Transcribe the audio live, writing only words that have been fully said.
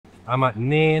I'm at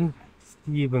Nain,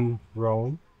 Stephen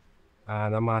Brown,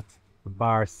 and I'm at the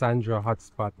bar Sandra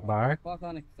Hotspot Bar.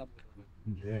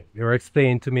 They were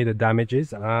explaining to me the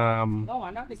damages.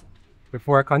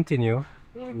 Before I continue,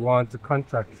 we want to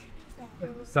contact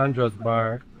Sandra's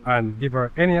bar and give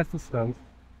her any assistance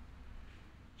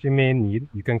she may need.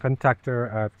 You can contact her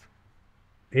at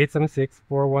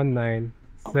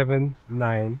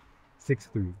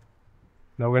 876-419-7963.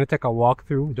 Now we're going to take a walk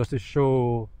through just to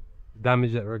show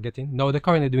damage that we're getting. Now they're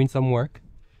currently doing some work.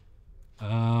 So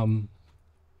I'm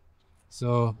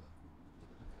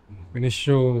going to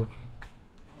show.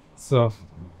 So,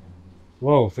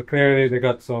 whoa, so clearly they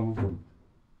got some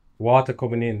water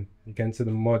coming in. You can see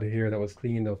the mud here that was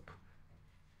cleaned up.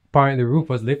 Apparently the roof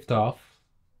was lifted off.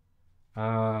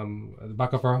 At the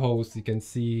back of our house, you can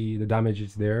see the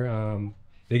damages there.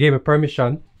 They gave me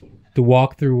permission to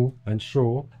walk through and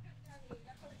show.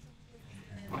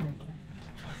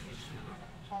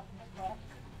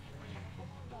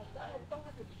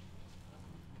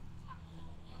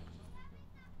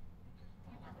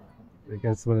 You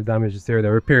can see some of the damages here.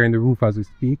 They're repairing the roof as we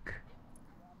speak.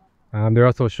 They're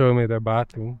also showing me their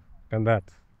bathroom and that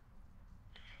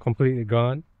completely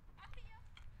gone.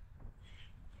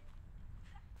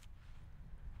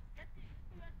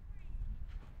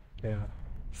 Yeah.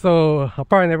 So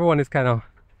apparently everyone is kind of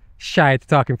shy to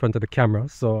talk in front of the camera.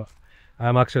 So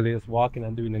I'm actually just walking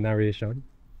and doing the narration.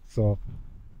 So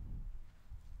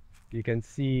you can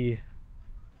see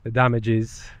the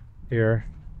damages here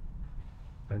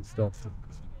and stuff.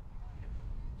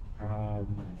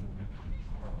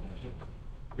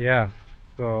 Yeah,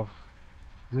 so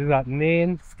this is at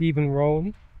Nain, Stephen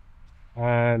Roan,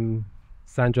 and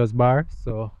Sandra's bar.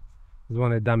 So this is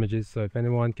one of the damages. So if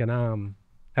anyone can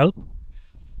help,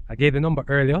 I gave the number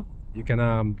earlier. You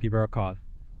can give her a call.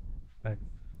 Thanks.